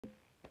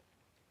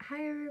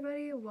Hi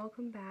everybody,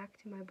 welcome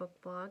back to my book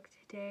vlog.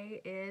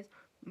 Today is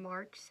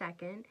March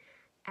 2nd,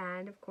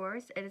 and of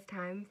course it is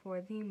time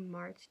for the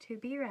March to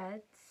be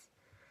reads.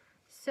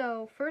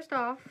 So first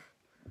off,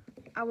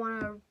 I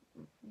want to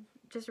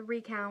just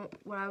recount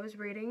what I was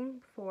reading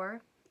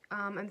before.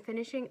 I'm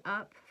finishing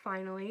up,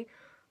 finally,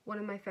 one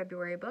of my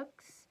February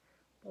books,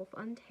 Wolf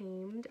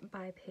Untamed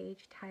by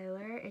Paige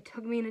Tyler. It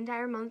took me an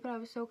entire month, but I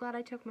was so glad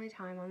I took my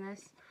time on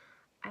this.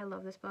 I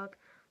love this book.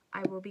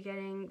 I will be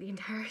getting the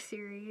entire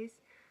series.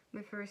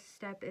 My first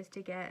step is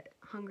to get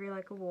Hungry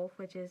Like a Wolf,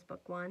 which is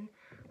book 1.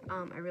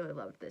 I really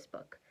loved this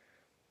book.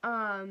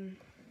 And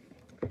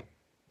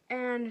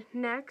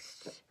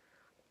next,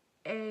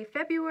 a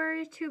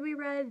February to be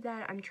read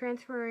that I'm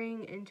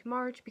transferring into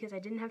March because I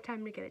didn't have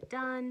time to get it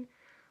done.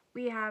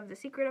 We have The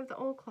Secret of the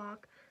Old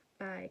Clock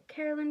by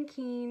Carolyn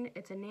Keene.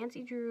 It's a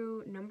Nancy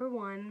Drew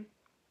 #1.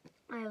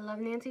 I love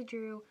Nancy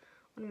Drew,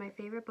 one of my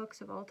favorite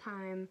books of all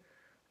time.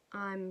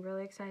 I'm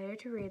really excited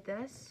to read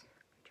this.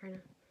 I'm trying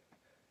to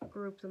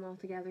group them all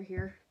together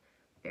here.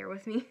 Bear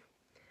with me.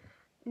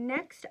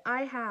 Next,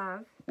 I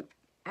have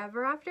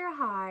Ever After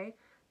High,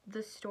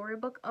 the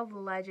Storybook of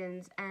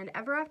Legends. And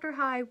Ever After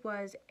High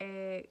was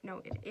it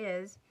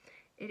is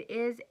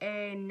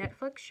a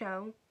Netflix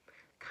show,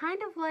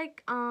 kind of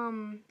like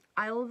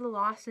Isle of the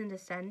Lost and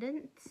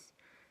Descendants.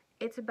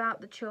 It's about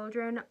the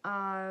children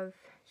of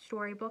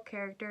storybook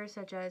characters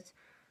such as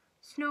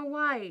Snow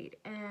White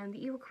and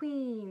the Evil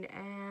Queen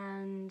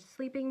and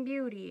Sleeping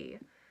Beauty.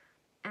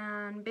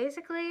 And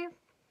basically,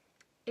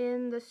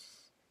 in the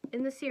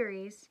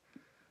series,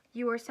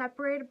 you are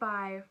separated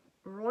by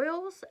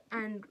royals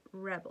and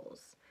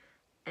rebels.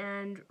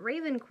 And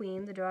Raven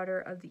Queen, the daughter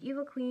of the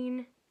Evil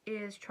Queen,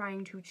 is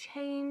trying to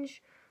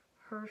change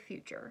her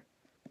future,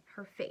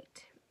 her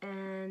fate.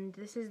 And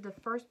this is the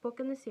first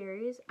book in the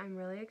series. I'm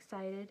really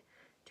excited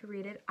to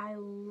read it. I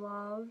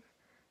love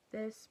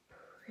this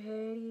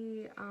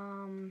pretty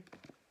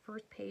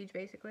first page,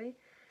 basically.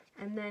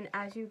 And then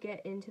as you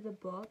get into the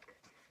book,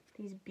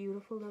 these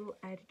beautiful little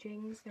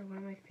edgings, they're one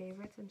of my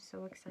favorites. I'm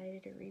so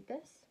excited to read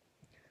this.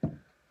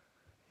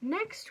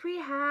 Next we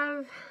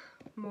have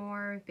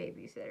more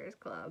Babysitter's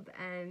Club,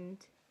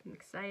 and I'm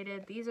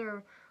excited. These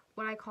are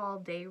what I call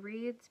day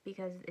reads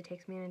because it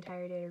takes me an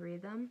entire day to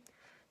read them.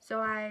 So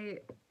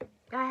I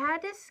had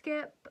to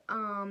skip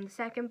the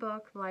second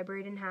book, the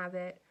library didn't have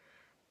it,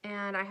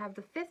 and I have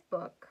the fifth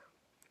book,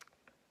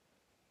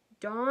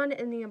 Dawn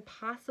and the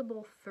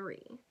Impossible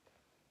 3.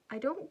 I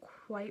don't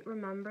quite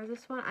remember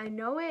this one. I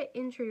know it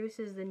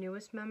introduces the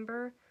newest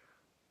member,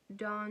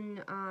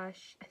 Dawn, I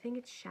think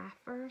it's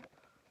Schaffer.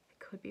 I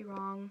could be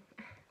wrong.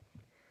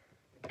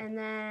 And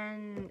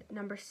then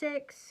number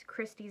 6,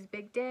 Christy's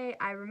Big Day.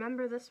 I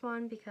remember this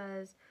one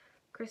because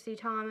Christy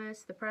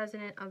Thomas, the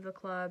president of the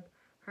club,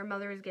 her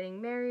mother is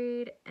getting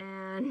married,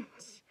 and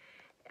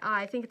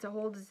I think it's a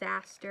whole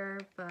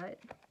disaster, but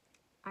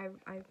I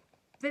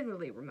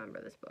vividly remember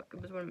this book. It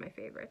was one of my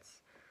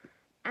favorites.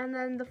 And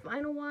then the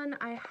final one,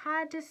 I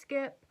had to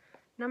skip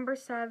number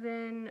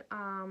 7,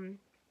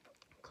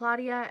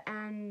 Claudia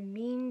and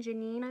Mean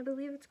Janine, I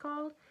believe it's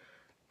called.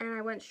 And I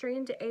went straight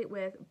into 8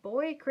 with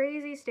Boy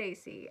Crazy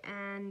Stacy.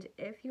 And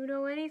if you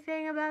know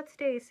anything about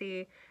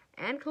Stacy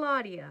and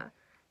Claudia,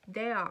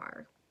 they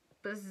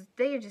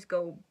just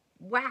go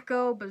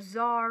wacko,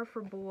 bizarre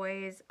for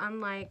boys,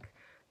 unlike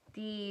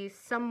the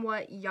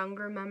somewhat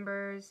younger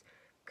members,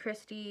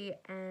 Christy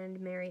and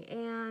Mary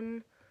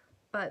Ann.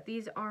 But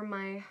these are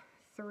my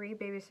 3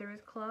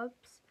 Babysitters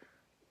Clubs.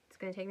 It's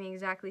going to take me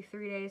exactly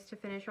 3 days to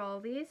finish all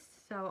of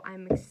these, so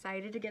I'm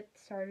excited to get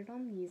started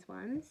on these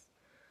ones.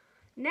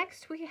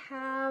 Next we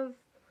have,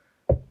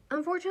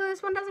 unfortunately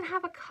this one doesn't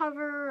have a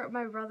cover,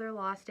 my brother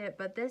lost it,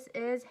 but this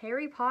is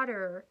Harry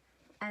Potter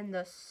and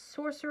the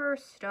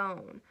Sorcerer's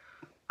Stone.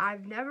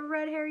 I've never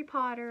read Harry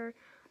Potter,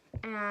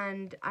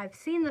 and I've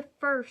seen the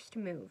first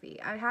movie.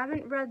 I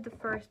haven't read the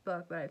first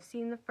book, but I've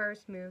seen the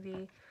first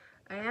movie.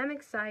 I am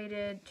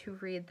excited to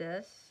read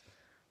this.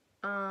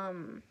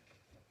 As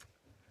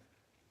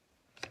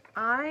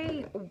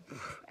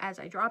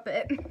I drop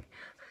it,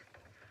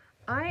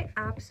 I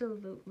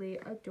absolutely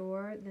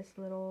adore this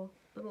little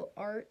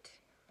art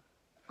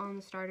on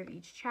the start of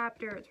each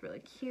chapter. It's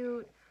really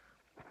cute.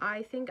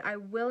 I think I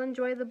will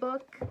enjoy the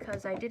book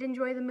because I did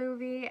enjoy the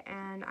movie,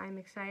 and I'm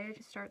excited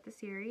to start the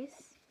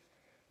series.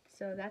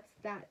 So that's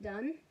that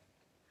done.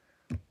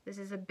 This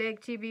is a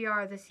big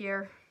TBR this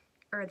year,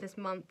 or this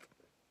month.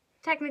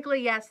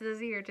 Technically, yes,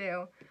 this year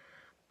too.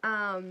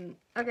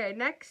 Okay,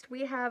 next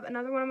we have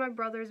another one of my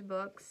brother's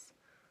books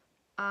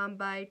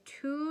by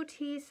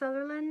 2T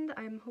Sutherland.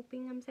 I'm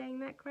hoping I'm saying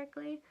that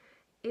correctly.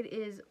 It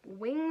is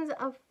Wings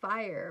of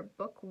Fire,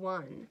 Book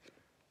 1,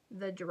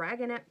 The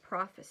Dragonette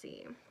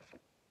Prophecy.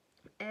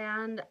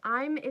 And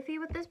I'm iffy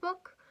with this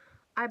book.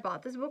 I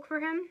bought this book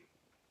for him,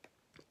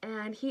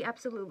 and he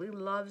absolutely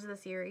loves the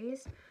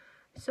series.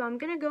 So I'm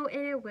going to go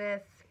in it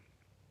with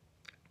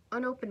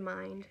an open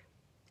mind.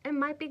 It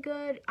might be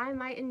good. I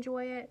might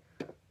enjoy it.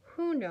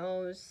 Who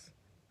knows?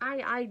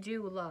 I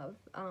do love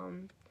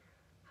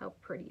how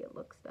pretty it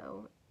looks,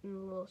 though. and a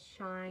little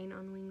shine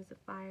on Wings of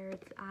Fire.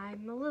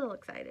 I'm a little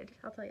excited,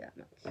 I'll tell you that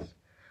much.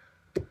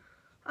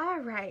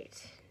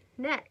 Alright,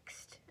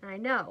 next, and I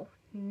know,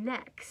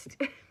 next,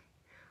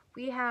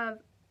 we have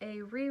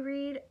a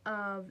reread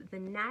of The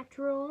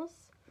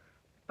Naturals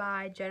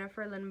by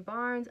Jennifer Lynn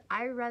Barnes.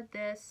 I read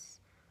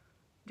this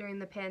during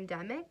the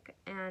pandemic,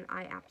 and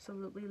I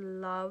absolutely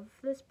love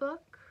this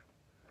book.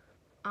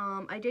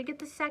 I did get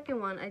the second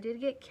one. I did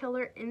get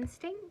Killer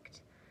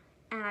Instinct,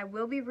 and I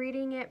will be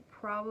reading it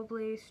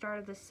probably start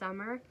of the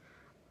summer,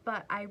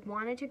 but I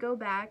wanted to go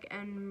back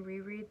and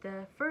reread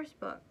the first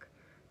book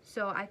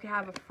so I could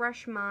have a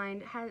fresh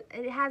mind.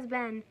 It has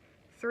been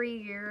 3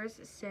 years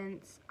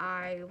since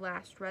I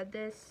last read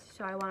this,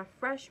 so I want a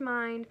fresh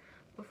mind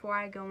before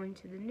I go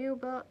into the new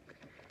book.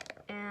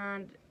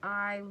 And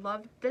I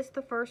loved this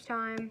the first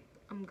time.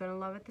 I'm gonna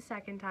love it the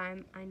second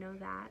time. I know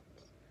that.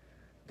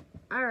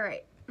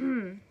 Alright.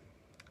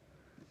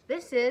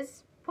 This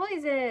is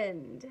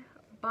Poisoned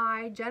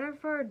by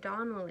Jennifer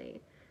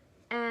Donnelly.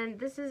 And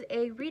this is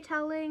a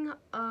retelling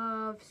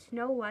of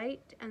Snow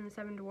White and the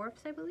Seven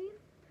Dwarfs, I believe.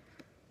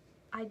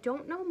 I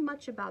don't know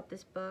much about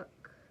this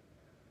book.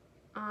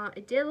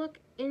 It did look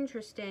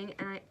interesting,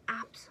 and I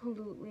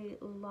absolutely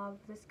love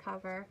this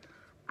cover.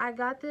 I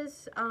got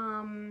this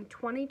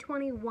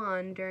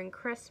 2021 during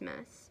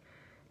Christmas,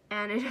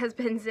 and it has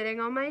been sitting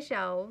on my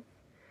shelf,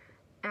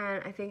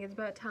 and I think it's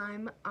about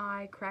time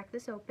I crack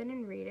this open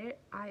and read it.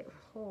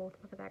 Look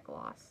at that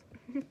gloss.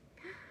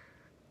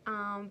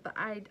 But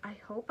I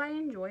hope I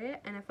enjoy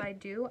it, and if I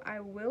do, I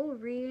will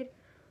read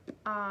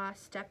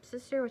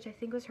Stepsister, which I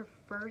think was her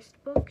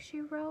first book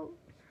she wrote.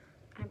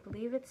 I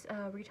believe it's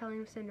a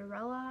retelling of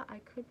Cinderella. I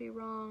could be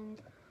wrong,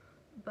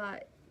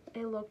 but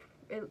it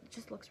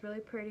just looks really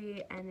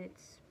pretty, and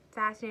it's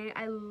fascinating.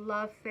 I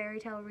love fairy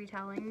tale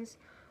retellings.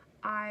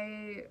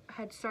 I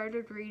had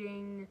started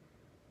reading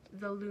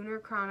The Lunar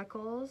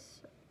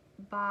Chronicles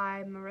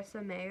by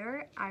Marissa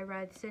Mayer. I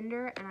read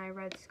Cinder and I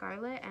read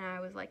Scarlet, and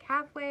I was like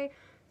halfway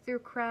through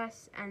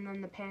Cress, and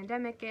then the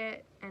pandemic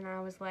hit, and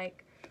I was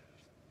like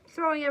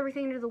throwing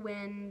everything to the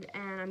wind,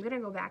 and I'm gonna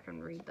go back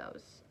and read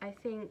those. I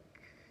think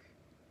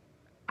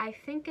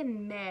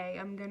in May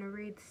I'm gonna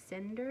read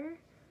Cinder.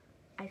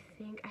 I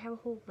think I have a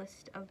whole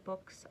list of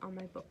books on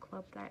my book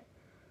club that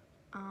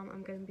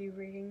I'm gonna be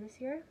reading this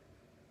year.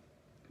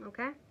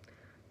 Okay,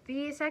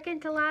 the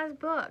second to last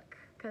book,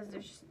 because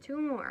there's just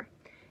 2 more,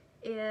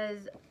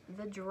 is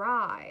The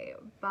Dry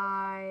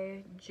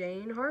by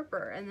Jane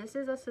Harper, and this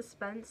is a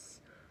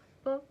suspense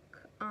book.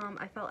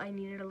 I felt I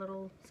needed a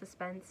little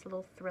suspense, a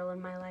little thrill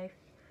in my life.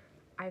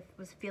 I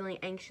was feeling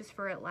anxious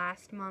for it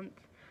last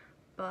month,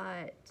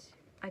 but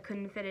I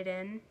couldn't fit it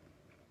in,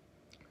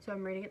 so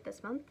I'm reading it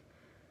this month,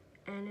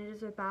 and it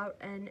is about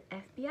an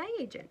FBI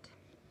agent,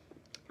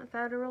 a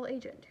federal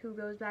agent, who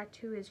goes back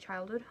to his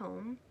childhood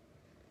home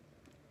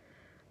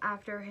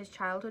after his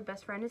childhood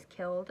best friend is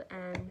killed,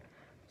 and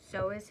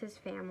so is his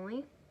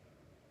family,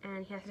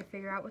 and he has to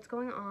figure out what's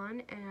going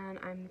on, and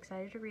I'm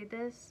excited to read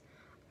this.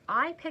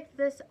 I picked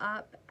this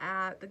up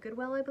at the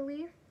Goodwill, I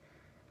believe,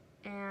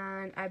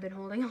 and I've been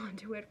holding on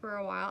to it for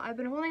a while. I've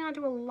been holding on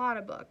to a lot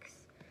of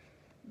books.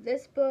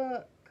 This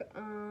book,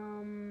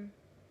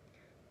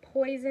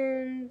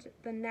 Poisoned,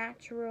 The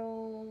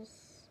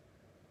Naturals,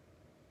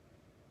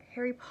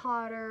 Harry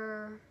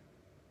Potter,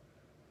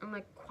 and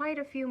like quite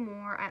a few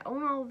more. I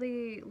own all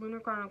the Lunar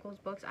Chronicles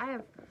books. I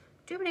have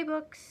too many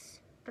books.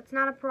 That's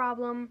not a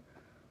problem.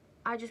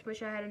 I just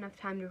wish I had enough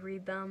time to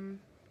read them,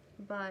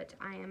 but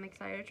I am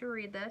excited to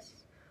read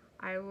this.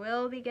 I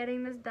will be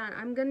getting this done.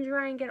 I'm gonna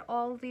try and get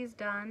all of these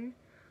done.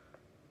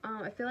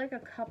 I feel like a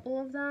couple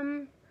of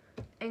them,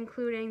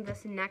 including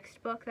this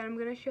next book that I'm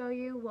going to show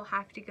you, will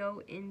have to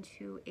go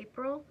into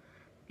April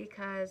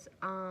because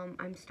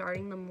I'm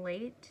starting them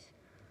late.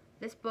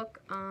 This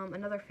book,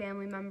 another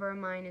family member of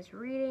mine is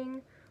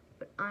reading,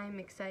 but I'm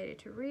excited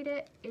to read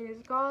it. It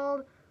is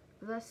called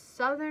The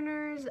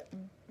Southern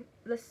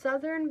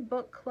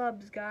Book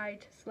Club's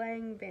Guide to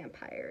Slaying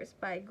Vampires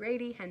by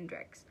Grady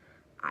Hendrix.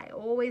 I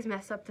always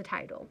mess up the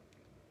title.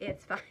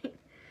 It's fine.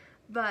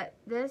 But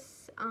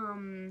this,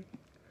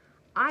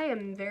 I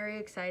am very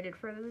excited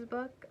for this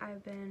book.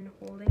 I've been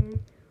holding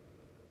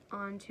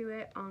on to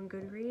it on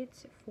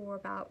Goodreads for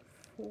about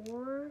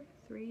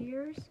 3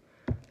 years,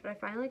 but I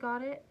finally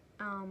got it.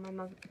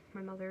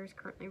 My mother is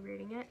currently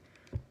reading it,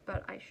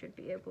 but I should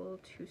be able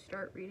to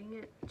start reading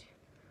it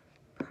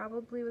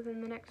probably within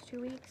the next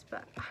 2 weeks,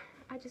 but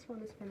I just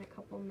want to spend a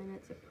couple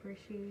minutes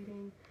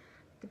appreciating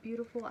the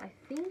beautiful, I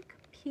think,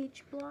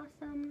 peach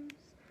blossoms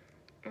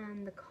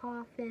and the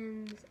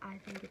coffins. I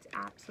think it's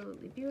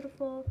absolutely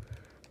beautiful.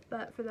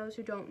 But for those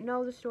who don't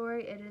know the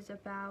story, it is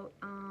about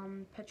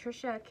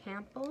Patricia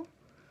Campbell,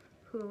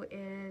 who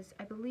is,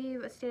 I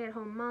believe, a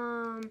stay-at-home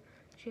mom.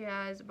 She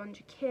has a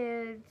bunch of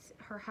kids.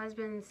 Her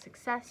husband's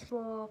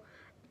successful,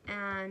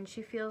 and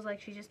she feels like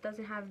she just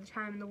doesn't have the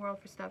time in the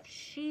world for stuff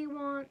she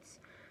wants.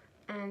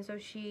 And so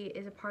she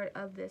is a part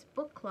of this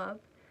book club.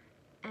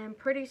 And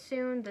pretty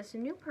soon, this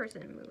new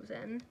person moves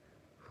in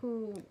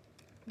who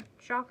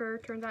shocker,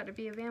 turns out to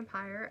be a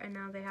vampire, and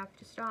now they have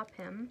to stop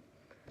him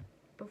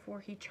before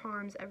he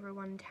charms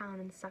everyone in town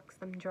and sucks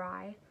them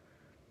dry.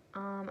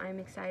 I'm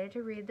excited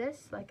to read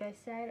this. Like I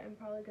said, I'm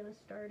probably going to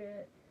start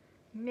it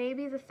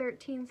maybe the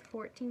 13th,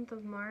 14th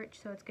of March,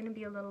 so it's going to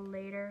be a little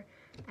later,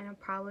 and it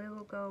probably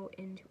will go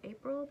into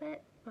April a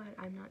bit, but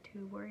I'm not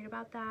too worried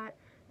about that,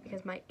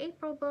 because my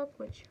April book,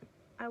 which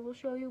I will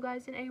show you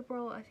guys in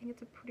April, I think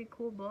it's a pretty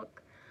cool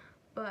book,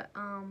 but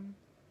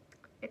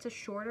it's a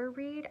shorter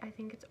read. I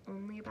think it's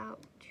only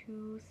about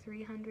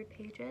 200-300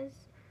 pages,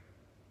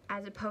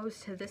 as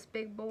opposed to this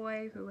big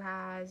boy who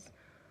has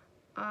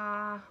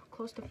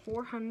close to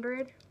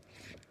 400.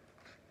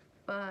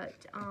 But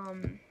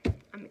I'm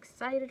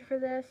excited for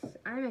this.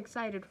 I'm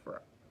excited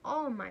for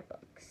all my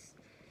books.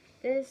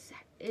 This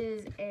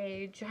is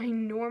a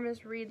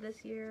ginormous read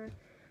this year,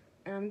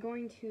 and I'm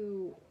going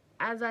to,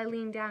 as I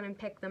lean down and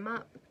pick them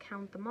up,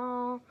 count them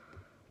all.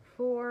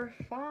 4,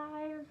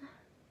 5,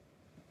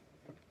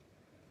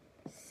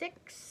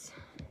 6,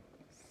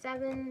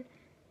 7,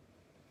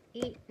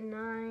 8,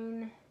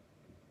 9,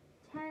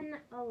 10,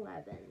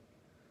 11.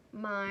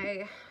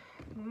 My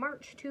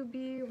March to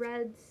be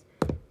reads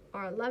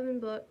are 11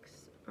 books.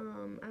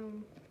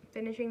 I'm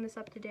finishing this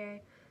up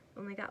today.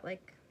 Only got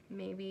like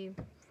maybe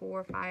 4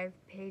 or 5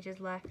 pages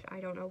left. I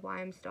don't know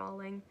why I'm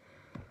stalling.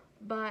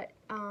 But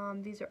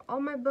these are all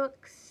my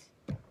books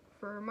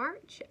for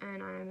March,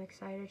 and I'm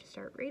excited to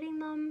start reading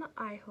them.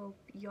 I hope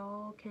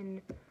y'all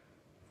can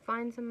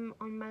find some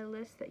on my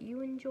list that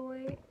you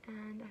enjoy,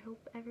 and I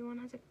hope everyone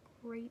has a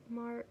great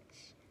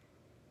March.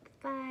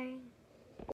 Bye.